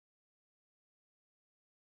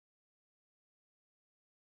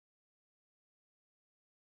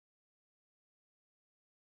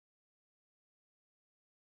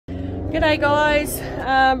G'day guys,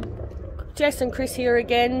 Jess and Chris here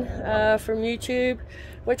again from YouTube.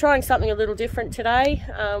 We're trying something a little different today.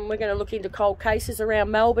 We're going to look into cold cases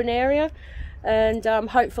around Melbourne area, and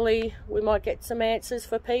hopefully we might get some answers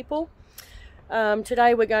for people.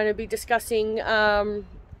 Today we're going to be discussing the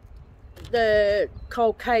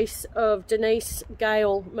cold case of Denise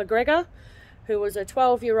Gail McGregor, who was a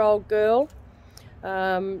 12-year-old girl,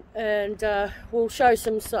 and we'll show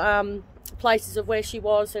some places of where she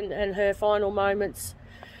was and her final moments.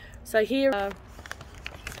 So here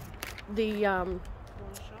the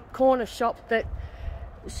corner shop that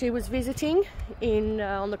she was visiting in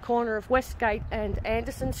on the corner of Westgate and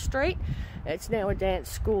Anderson Street. It's now a dance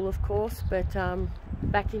school, of course, but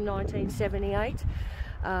back in 1978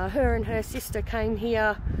 her and her sister came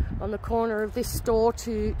here on the corner of this store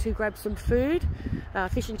to grab some food,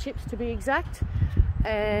 fish and chips to be exact,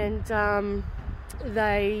 and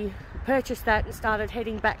they purchased that and started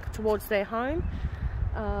heading back towards their home.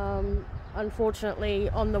 Unfortunately,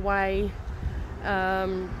 on the way,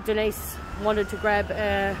 Denise wanted to grab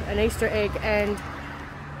an Easter egg and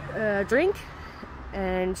a drink,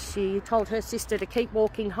 and she told her sister to keep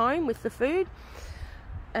walking home with the food,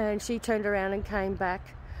 and she turned around and came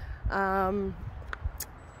back.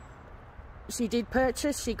 She did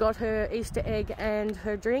purchase, she got her Easter egg and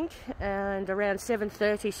her drink, and around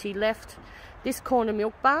 7:30 she left this corner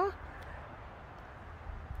milk bar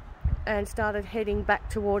and started heading back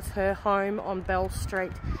towards her home on Bell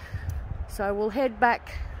Street. So we'll head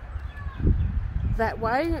back that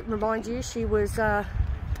way. Remind you, she was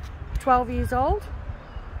 12 years old,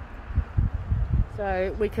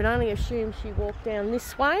 so we can only assume she walked down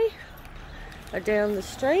this way, or down the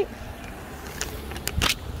street,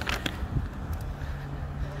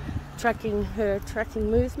 tracking her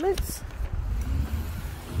movements.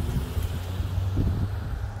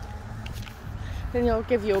 And I'll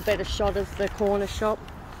give you a better shot of the corner shop.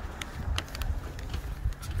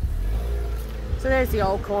 So there's the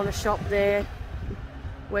old corner shop there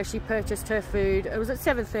where she purchased her food. It was at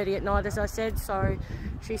 7:30 at night, as I said, so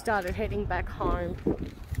she started heading back home.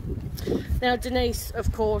 Now Denise,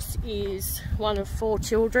 of course, is one of 4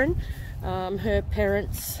 children. Her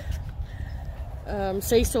parents,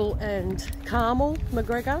 Cecil and Carmel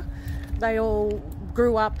McGregor, they all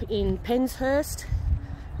grew up in Penshurst,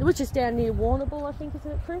 which is down near Warrnambool, I think, isn't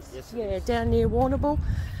it, Chris? Yes, yeah, down near Warrnambool.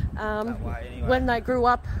 Anyway. When they grew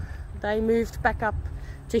up, they moved back up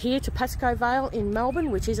to here, to Pasco Vale in Melbourne,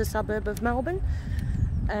 which is a suburb of Melbourne,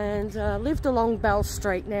 and lived along Bell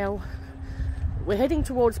Street. Now, we're heading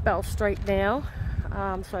towards Bell Street now,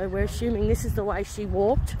 so we're assuming this is the way she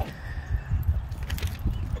walked.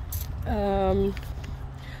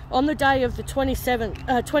 On the day of the 20th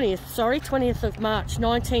of March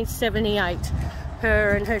 1978,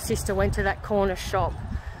 her and her sister went to that corner shop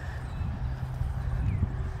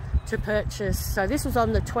to purchase. So this was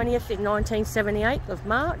on the 20th in 1978 of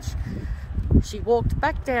March. She walked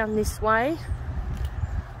back down this way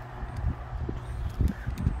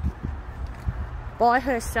by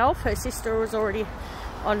herself. Her sister was already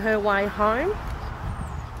on her way home.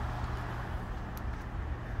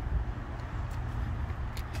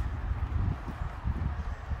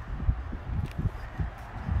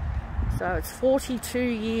 So it's 42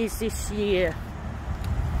 years this year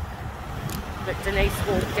that Denise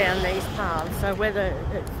walked down these paths. So whether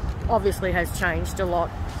it obviously has changed a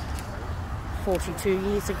lot 42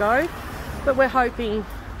 years ago, but we're hoping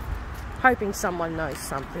someone knows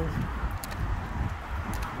something.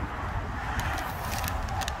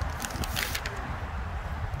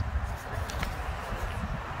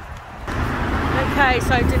 Okay,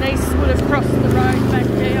 so Denise would have crossed the road back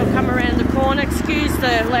there, or come around the corner. Excuse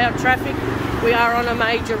the loud traffic. We are on a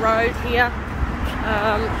major road here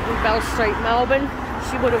in Bell Street, Melbourne.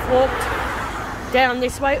 She would have walked down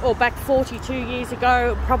this way, or back 42 years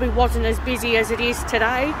ago. It probably wasn't as busy as it is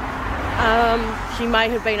today. She may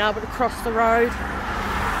have been able to cross the road.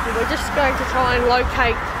 And we're just going to try and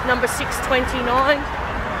locate number 629,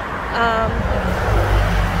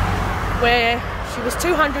 where she was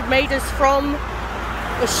 200 metres from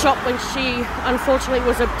the shop when she unfortunately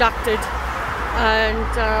was abducted, and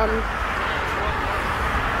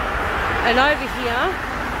over here,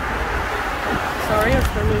 sorry, I'm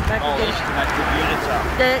just going to move back again.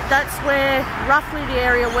 That's where, roughly the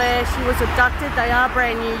area where she was abducted. They are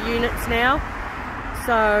brand new units now,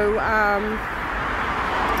 so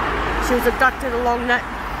she was abducted along that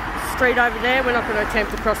street over there. We're not going to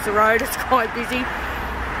attempt to cross the road, it's quite busy.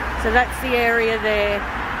 So that's the area there.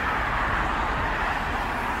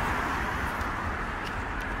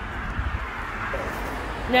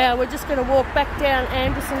 Now we're just going to walk back down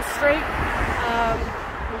Anderson Street.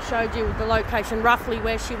 We'll showed you the location roughly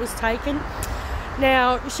where she was taken.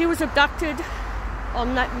 Now, she was abducted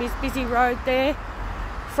on that busy road there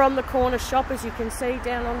from the corner shop, as you can see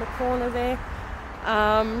down on the corner there.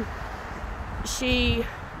 She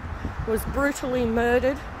was brutally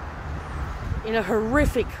murdered in a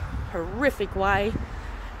horrific way,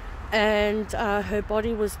 and her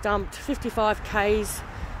body was dumped 55 k's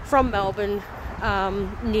from Melbourne,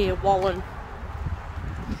 near Wallen.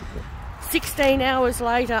 16 hours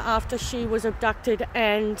later, after she was abducted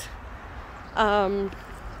and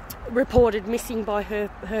reported missing by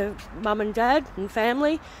her mum and dad and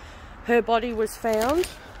family, her body was found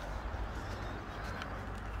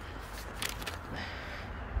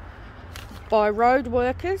by road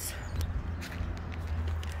workers.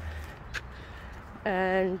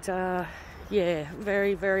 And yeah,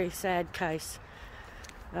 very, very sad case.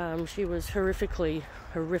 She was horrifically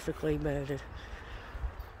murdered.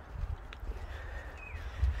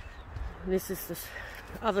 This is the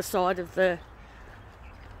other side of the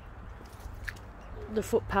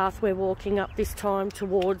footpath we're walking up this time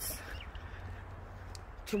towards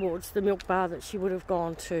the milk bar that she would have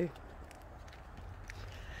gone to.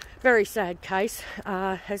 Very sad case.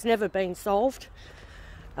 Has never been solved.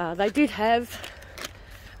 They did have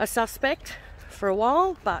a suspect for a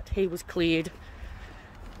while, but he was cleared.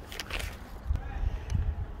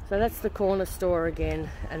 So that's the corner store again,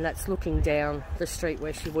 and that's looking down the street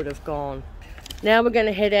where she would have gone. Now we're going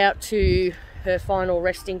to head out to her final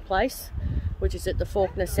resting place, which is at the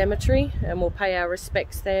Faulkner Cemetery, and we'll pay our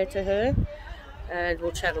respects there to her, and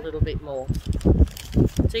we'll chat a little bit more.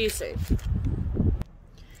 See you soon.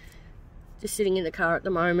 Just sitting in the car at the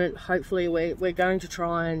moment. Hopefully we're going to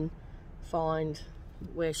try and find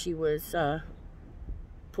where she was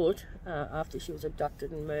put after she was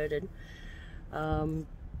abducted and murdered.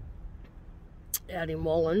 Out in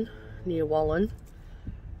Wallen, near Wallen.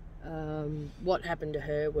 What happened to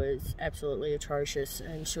her was absolutely atrocious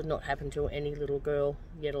and should not happen to any little girl,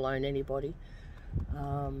 yet alone anybody.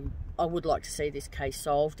 I would like to see this case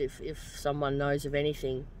solved. If someone knows of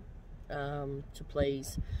anything, to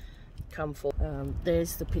please come forward.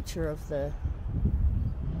 There's the picture of the...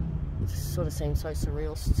 It sort of seems so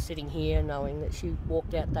surreal sitting here knowing that she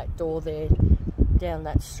walked out that door there, down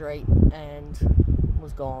that street, and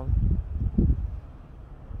was gone.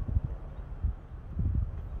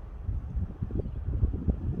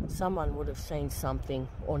 Someone would have seen something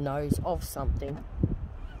or knows of something.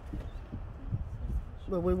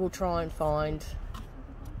 Well, we will try and find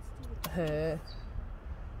her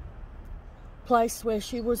place where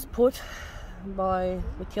she was put by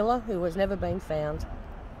the killer, who has never been found.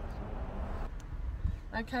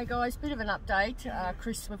 Okay guys, bit of an update.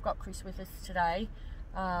 We've got Chris with us today,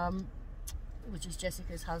 which is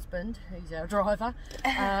Jessica's husband. He's our driver.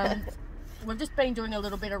 We've just been doing a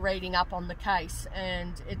little bit of reading up on the case,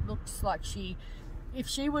 and it looks like if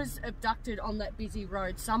she was abducted on that busy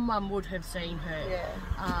road, someone would have seen her.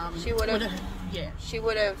 Yeah. She would have. Yeah. She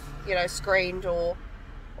would have, you know, screamed or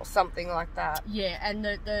something like that. Yeah, and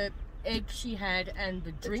the egg she had and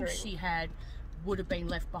the drink she had would have been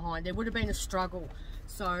left behind. There would have been a struggle.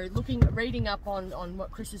 So reading up on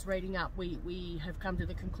what Chris is reading up, we have come to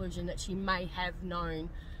the conclusion that she may have known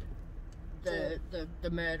the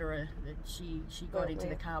murderer, that she got into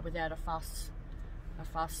the car without a fuss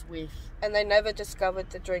with. And they never discovered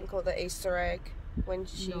the drink or the Easter egg when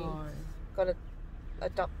she got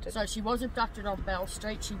abducted. So she was abducted on Bell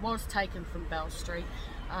Street. She was taken from Bell Street,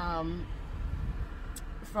 from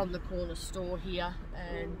the corner store here,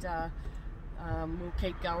 and we'll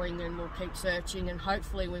keep going and we'll keep searching, and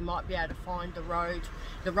hopefully we might be able to find the road.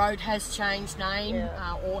 The road has changed name,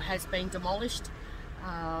 or has been demolished.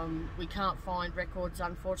 We can't find records,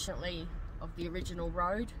 unfortunately, of the original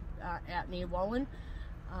road out near Wallen,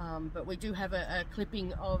 but we do have a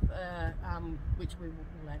clipping of, which we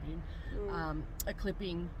will add in, a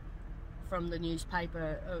clipping from the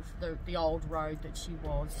newspaper of the old road that she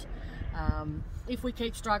was. If we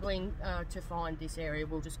keep struggling to find this area,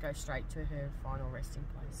 we'll just go straight to her final resting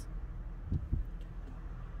place.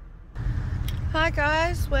 Hi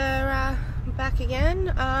guys, we're back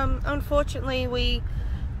again. Unfortunately we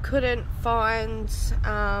couldn't find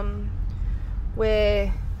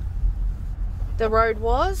where the road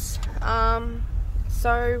was,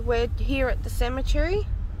 so we're here at the cemetery,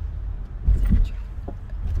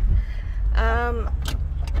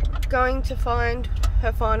 going to find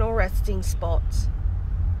her final resting spot.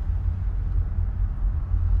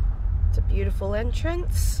 It's a beautiful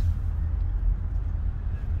entrance.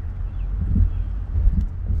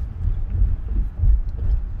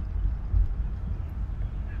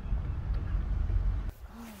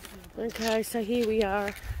 Okay, so here we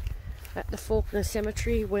are at the Faulkner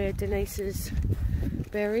Cemetery where Denise is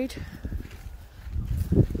buried.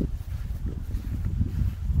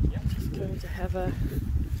 Just going to have a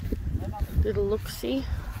little look-see.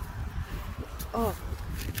 Oh.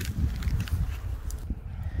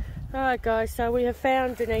 Alright guys, so we have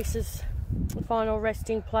found Denise's final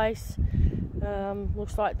resting place.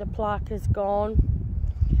 Looks like the plaque is gone.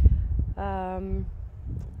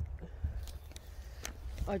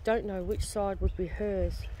 I don't know which side would be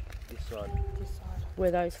hers. This side. This side.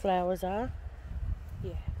 Where those flowers are.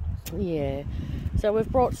 Yeah. Yeah. So we've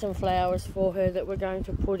brought some flowers for her that we're going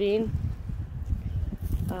to put in.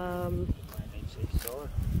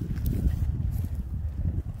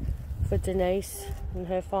 For Denise in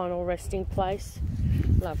her final resting place.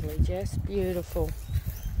 Lovely, Jess. Beautiful.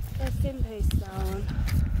 Rest in peace, darling.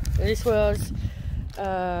 This was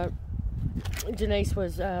Denise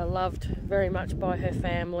was loved very much by her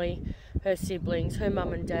family, her siblings, her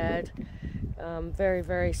mum and dad. Very,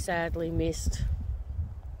 very sadly missed.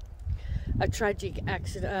 A tragic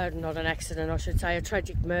accident, not an accident I should say, a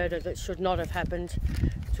tragic murder that should not have happened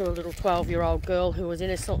to a little 12-year-old girl who was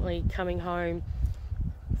innocently coming home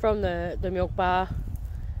from the milk bar,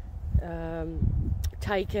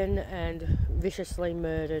 taken and viciously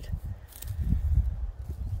murdered.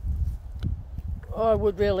 I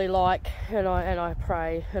would really like, and I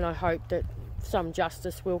pray and I hope that some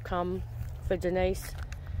justice will come for Denise,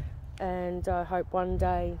 and I hope one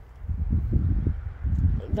day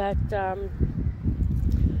that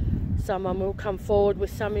someone will come forward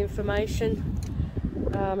with some information.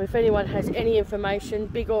 If anyone has any information,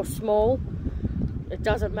 big or small, it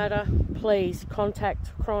doesn't matter, please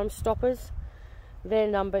contact Crime Stoppers. Their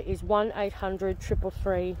number is 1800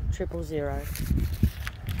 333 000.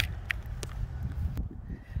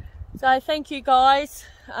 So thank you guys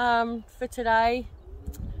for today.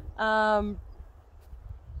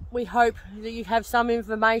 We hope that you have some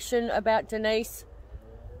information about Denise,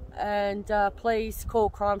 and please call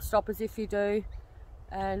Crime Stoppers if you do.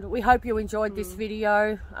 And we hope you enjoyed this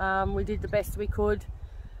video. We did the best we could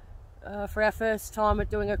for our first time at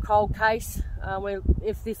doing a cold case.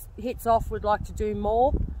 If this hits off, we'd like to do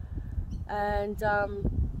more. And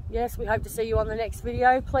yes, we hope to see you on the next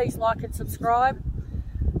video. Please like and subscribe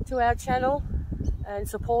to our channel and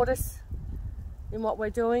support us in what we're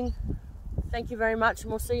doing. Thank you very much, and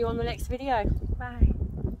we'll see you on the next video.